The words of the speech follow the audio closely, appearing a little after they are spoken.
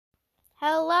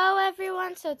Hello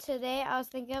everyone, so today I was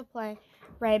thinking of playing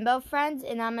Rainbow Friends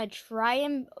and I'm going to try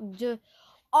and do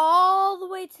all the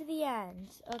way to the end,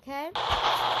 okay? So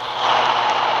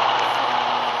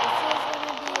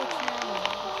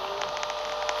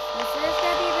this is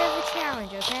going to be a bit of a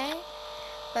challenge, okay?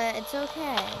 But it's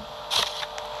okay.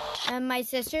 And my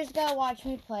sister's going to watch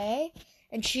me play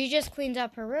and she just cleaned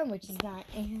up her room, which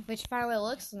finally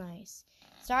looks nice.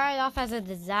 Started off as a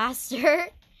disaster.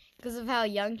 Because of how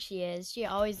young she is. She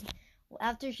always,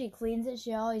 after she cleans it,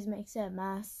 she always makes it a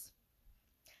mess.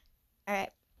 Alright.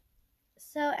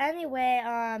 So anyway,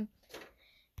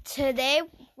 today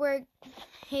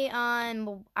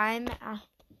I'm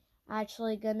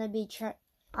actually gonna be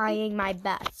trying my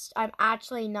best. I'm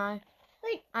actually not,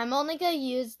 I'm only gonna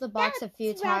use the box a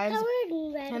few times.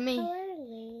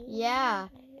 Yeah.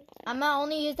 I'm gonna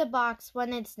only use the box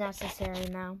when it's necessary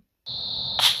now.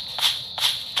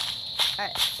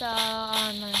 Alright, so,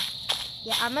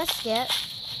 yeah, I'm gonna skip.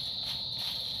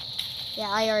 Yeah,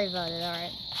 I already voted,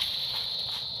 alright.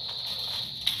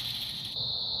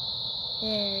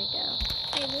 There we go.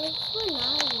 Hey, which one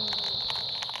are you?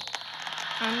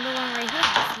 I'm the one right here,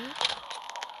 see?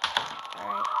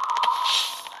 Alright.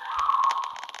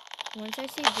 Once I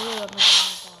see blue, I'm gonna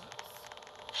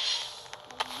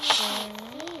go in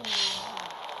the box.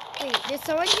 Wait, there's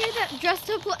someone here that dressed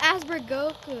up as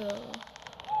Goku.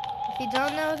 If you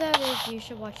don't know who that is, you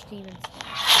should watch Demon Slayer.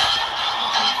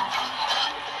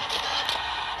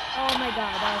 Oh my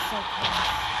god, that was so close.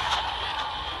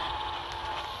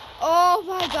 Oh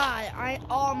my god, I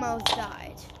almost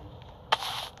died.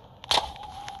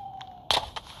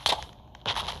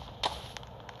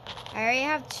 I already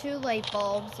have 2 light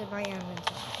bulbs in my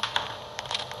inventory.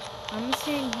 I'm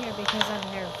sitting here because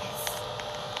I'm nervous.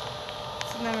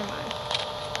 So never mind.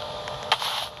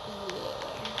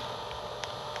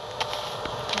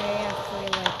 I already have 3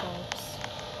 light bulbs.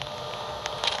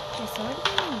 Is someone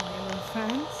getting Rainbow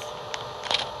Friends?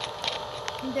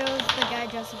 There was the guy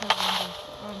dressed up as Rainbow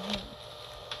on him.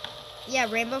 Yeah,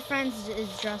 Rainbow Friends is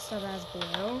dressed up as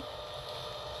blue.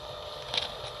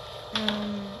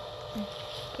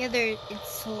 Yeah, it's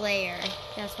Slayer.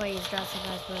 That's why he's dressed up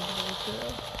as blue.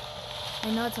 I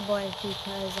know it's a boy because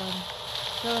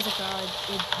if it was a girl,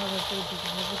 it'd probably be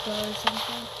a girl or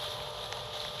something.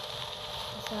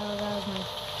 So that was my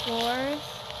 4th.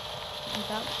 I'm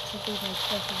about to be my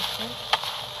 5th and 6th.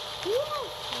 You have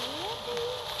 3 of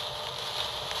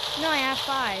these? No, I have 5.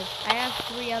 I have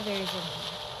 3 others in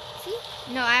here. See?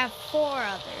 No, I have 4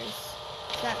 others.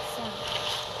 So that's 7.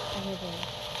 Over there.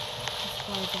 That's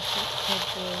probably just it could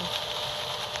be.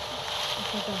 I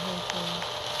think I heard 3.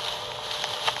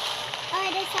 Oh,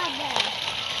 this out there.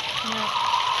 No.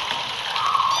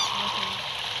 Okay.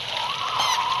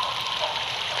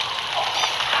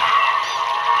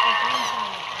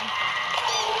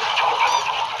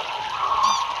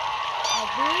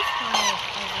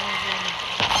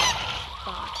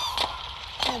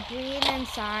 So green and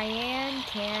cyan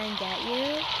can get you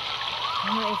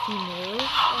if you move or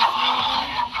something.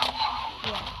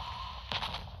 Yeah.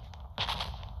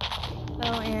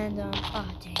 Oh, and oh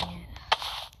dang it.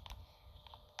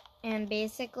 And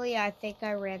basically, I think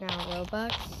I ran out of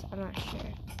Robux. I'm not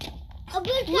sure.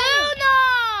 Luna!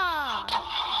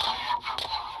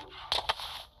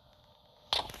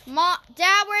 Mom,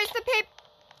 Dad, where's the paper?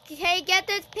 Hey, get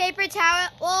this paper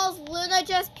towels. Luna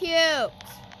just puked.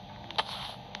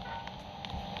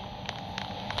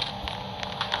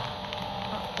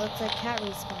 Looks like cat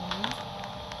respawned.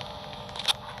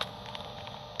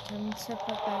 Time to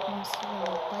put back most of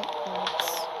the light bulbs.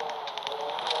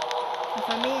 If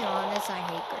I'm being honest, I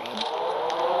hate green.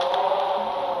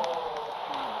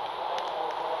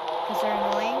 Because they're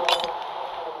annoying.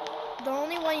 The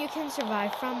only one you can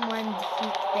survive from when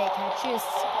they catch you is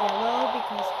yellow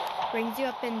because it brings you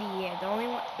up in the air. The only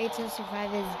way to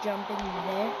survive is jumping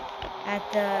there at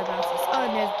the boxes. Oh,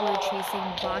 and there's blue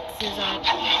chasing boxes on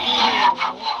blue.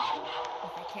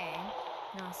 If I can.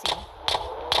 No, I'll see.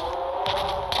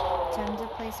 Time to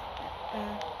place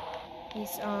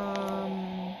these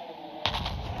 9.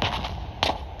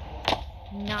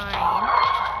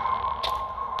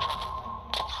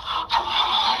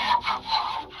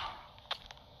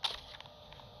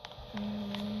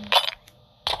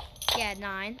 Yeah,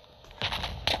 9.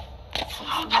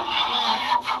 6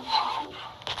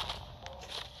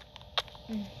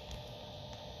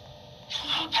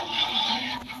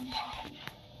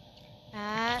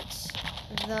 left.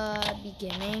 At the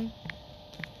beginning.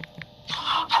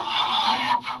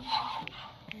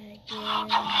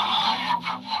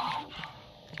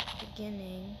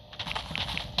 Beginning.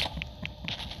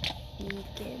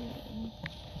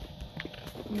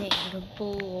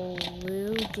 Blue.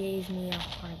 gave me a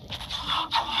heart attack.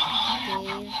 Gave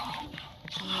me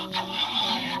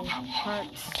a heart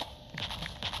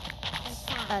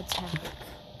attack.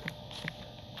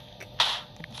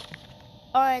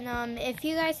 Oh, and if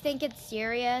you guys think it's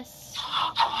serious,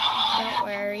 don't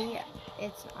worry.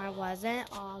 I wasn't.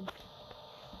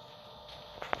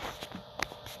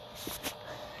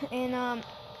 And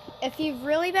if you've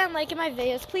really been liking my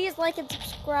videos, please like and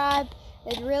subscribe.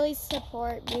 It'd really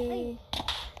support me.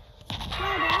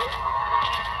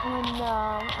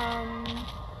 No.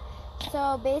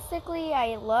 So basically,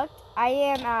 I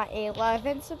am at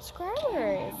 11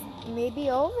 subscribers, maybe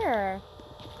over.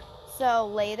 So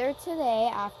later today,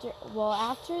 after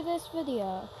this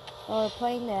video, while we're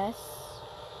playing this,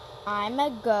 I'm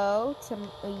gonna go to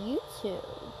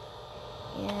YouTube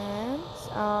and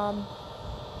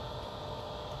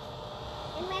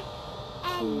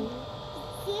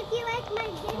see if you like my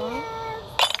videos.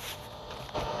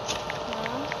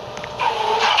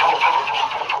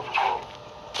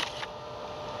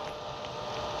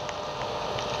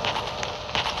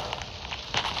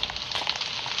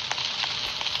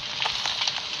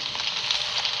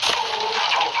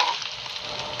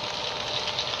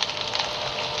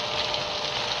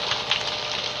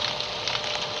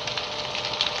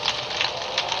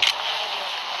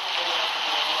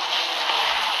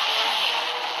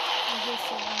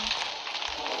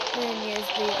 I'm gonna use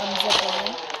the zip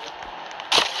line.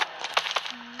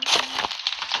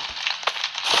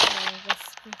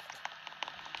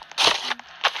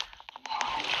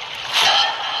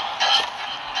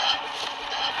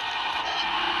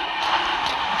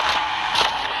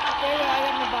 There you go, I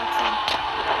got my box in.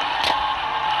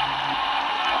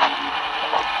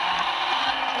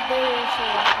 There you go.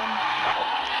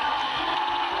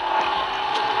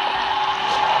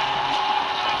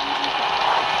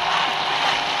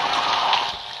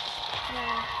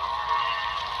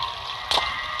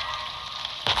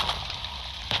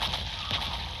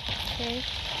 Okay,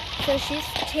 so she's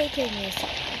taking this. I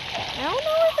don't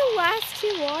know where the last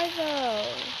two are though.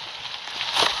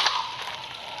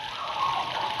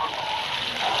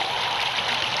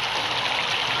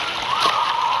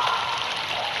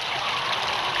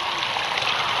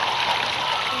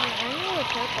 I know where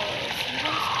purple is.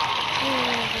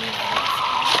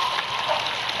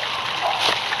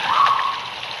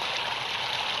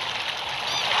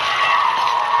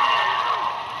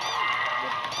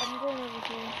 I'm going over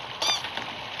here.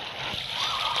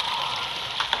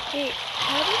 Wait,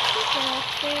 how did she get up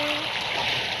there?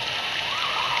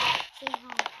 Say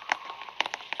hi.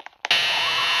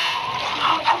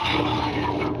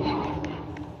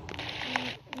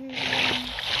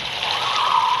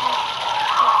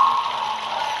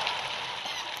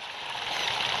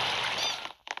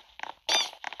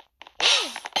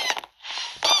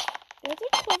 That's a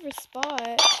clever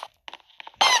spot.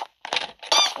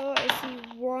 Oh, I see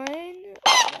one.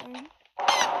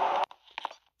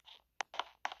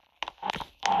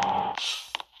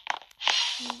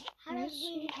 How does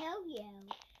we help you?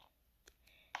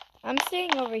 I'm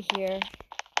staying over here.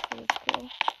 That's cool.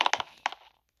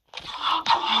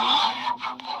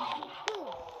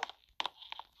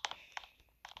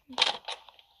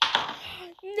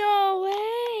 No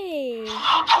way!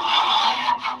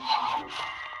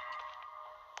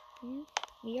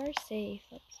 We are safe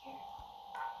up here.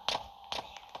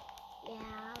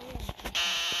 Yeah.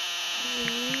 We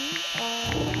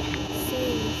are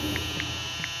safe.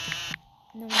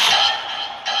 No.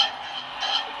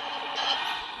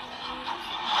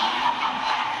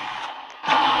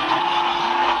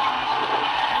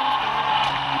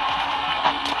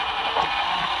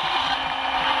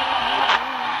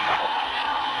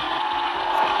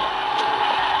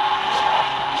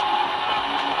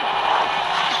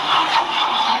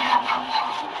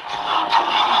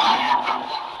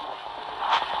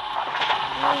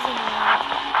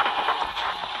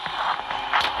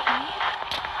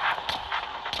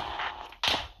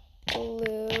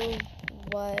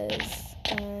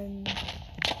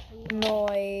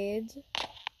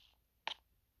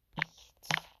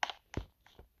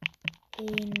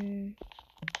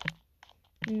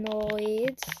 Blue was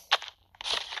annoyed.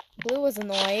 Blue was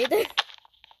annoyed.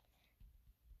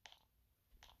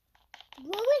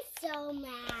 Blue is so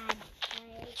mad.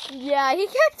 Right? Yeah, he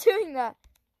kept doing that.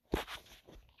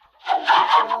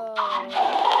 Oh.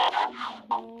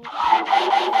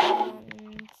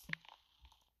 And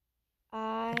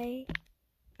I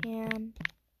am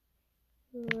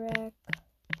recording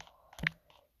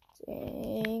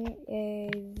a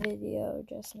video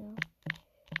just now.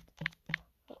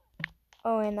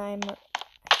 Oh, and I'm...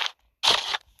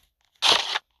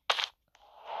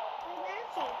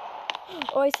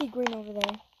 Oh, I see green over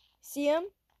there. See him?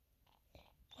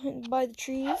 By the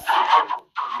trees.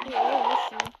 Wait, where is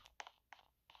she?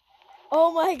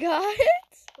 Oh my god!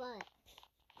 What?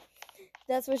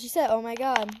 That's what she said. Oh my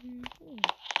god.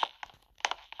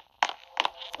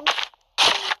 What?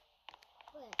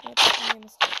 That's my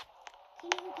mistake.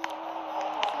 Can you tell me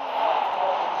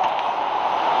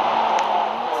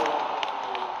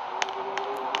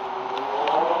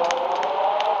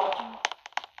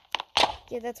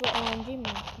Yeah, that's what OMG means.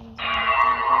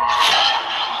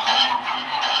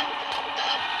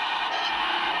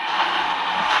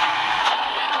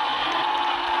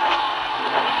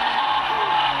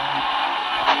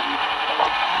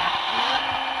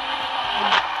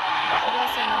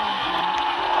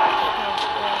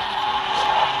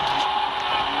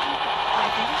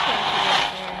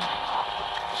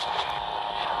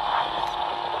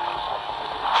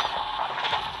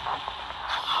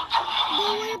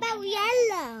 But what about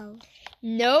yellow?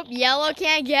 Nope, yellow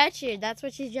can't get you. That's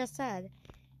what she just said.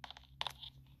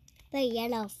 The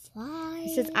yellow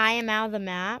flies. It says, I am out of the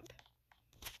map.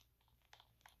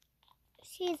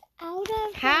 She's out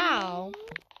of How?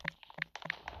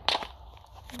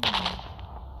 the map.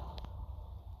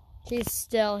 She's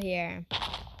still here.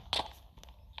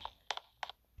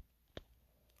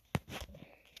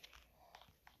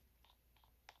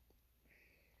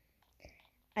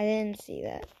 I didn't see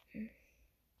that.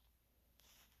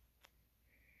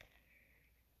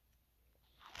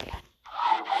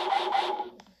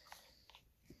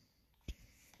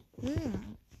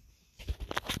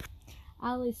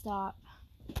 Allie, stop.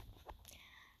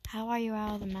 How are you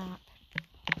out of the map?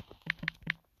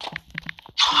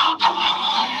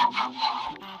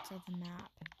 Out of the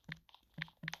map.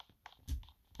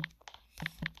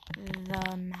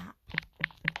 The map.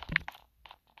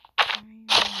 Why are you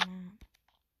on the map?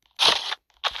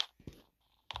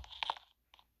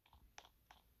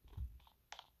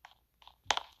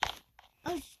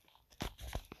 Oh.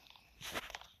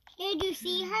 Did you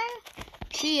see her?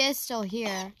 She is still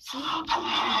here. See?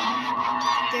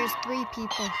 There's 3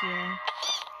 people here.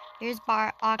 Here's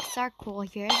Oxar, cool.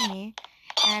 Here's me.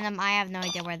 And I have no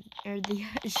idea where I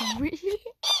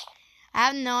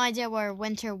have no idea where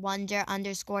Winter Wonder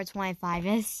 _25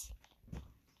 is.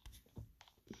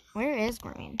 Where is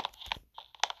Green?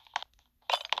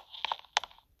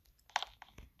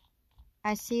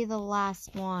 I see the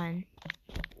last one.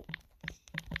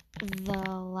 The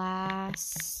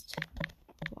last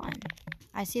one.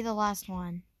 I see the last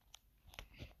one.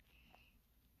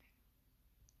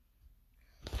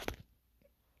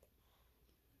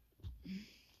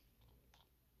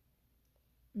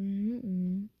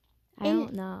 I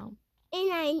don't know.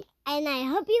 And I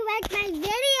hope you liked my video.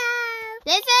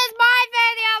 This is my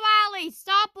video, Allie!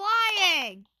 Stop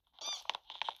lying!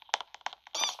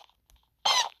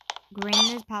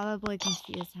 Green is probably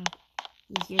confused how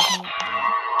he hears me.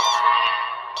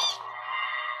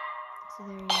 So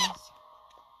there he is.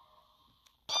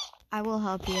 I will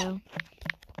help you.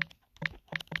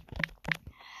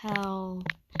 Help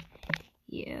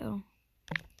you.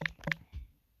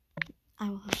 I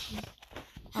will help you.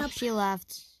 Oh, she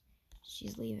left.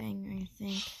 She's leaving, I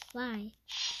think. Why?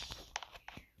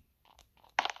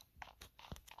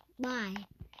 Why?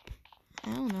 I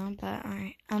don't know, but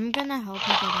alright. I'm gonna help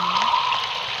you get out.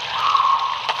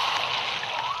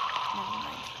 Never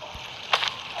mind.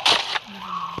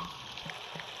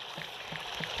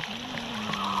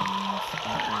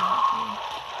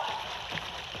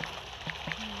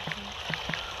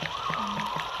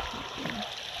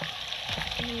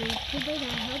 People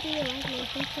that hope you like my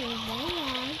picture very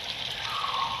loud.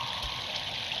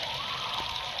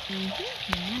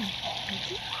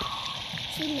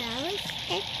 She knows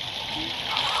it.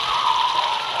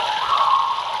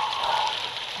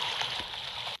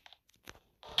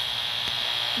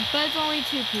 But it's only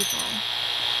 2 people.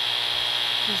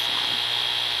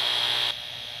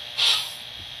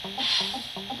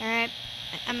 Alright,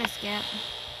 I'm gonna skip.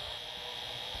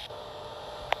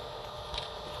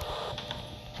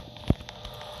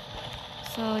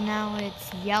 So now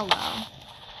it's yellow.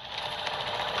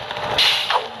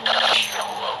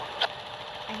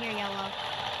 I hear yellow.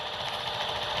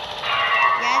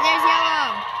 Yeah, there's yellow.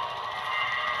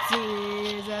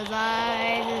 Jesus,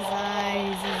 eyes.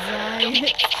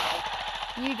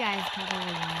 You guys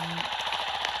probably won't.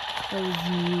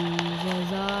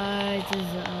 Jesus, eyes.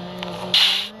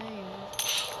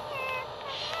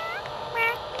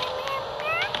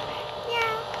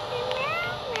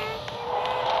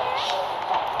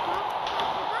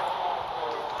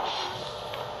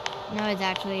 No, it's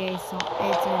actually a song.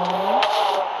 It's a name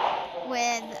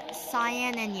with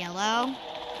cyan and yellow.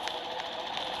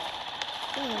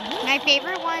 My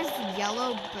favorite one is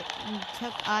yellow, but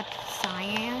took up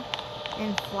cyan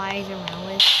and flies around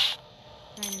with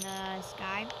in the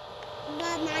sky.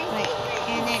 But my Wait, favorite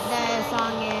and is the cyan.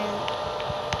 song is.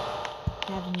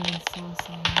 I haven't even saw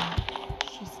Cyan.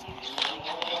 She's terrifying.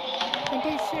 But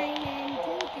there's cyan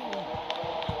too.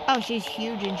 Oh, she's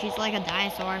huge and she's like a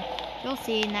dinosaur. You'll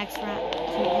see next round. 2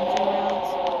 rounds.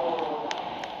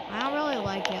 I don't really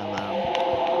like yellow.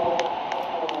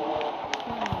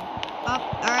 Oh,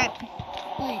 alright.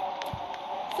 Wait.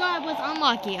 So I was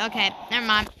unlucky. Okay, never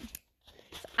mind.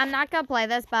 I'm not gonna play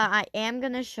this, but I am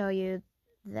gonna show you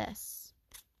this.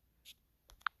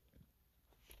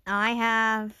 I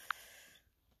have.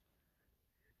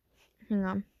 Hang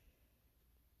on.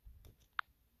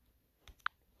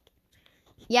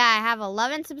 Yeah, I have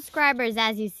 11 subscribers,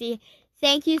 as you see.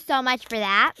 Thank you so much for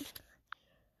that.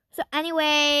 So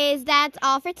anyways, that's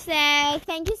all for today.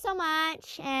 Thank you so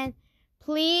much. And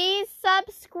please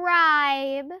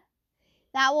subscribe.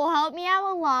 That will help me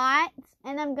out a lot.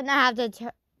 And I'm going to have to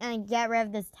get rid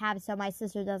of this tab so my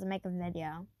sister doesn't make a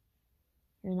video.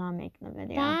 You're not making a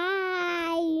video.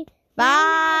 Bye.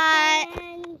 Bye.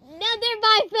 Bye. No, they're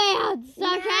my fans. So No.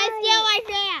 try to steal my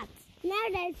fans. No,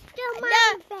 that's still my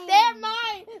No. fan.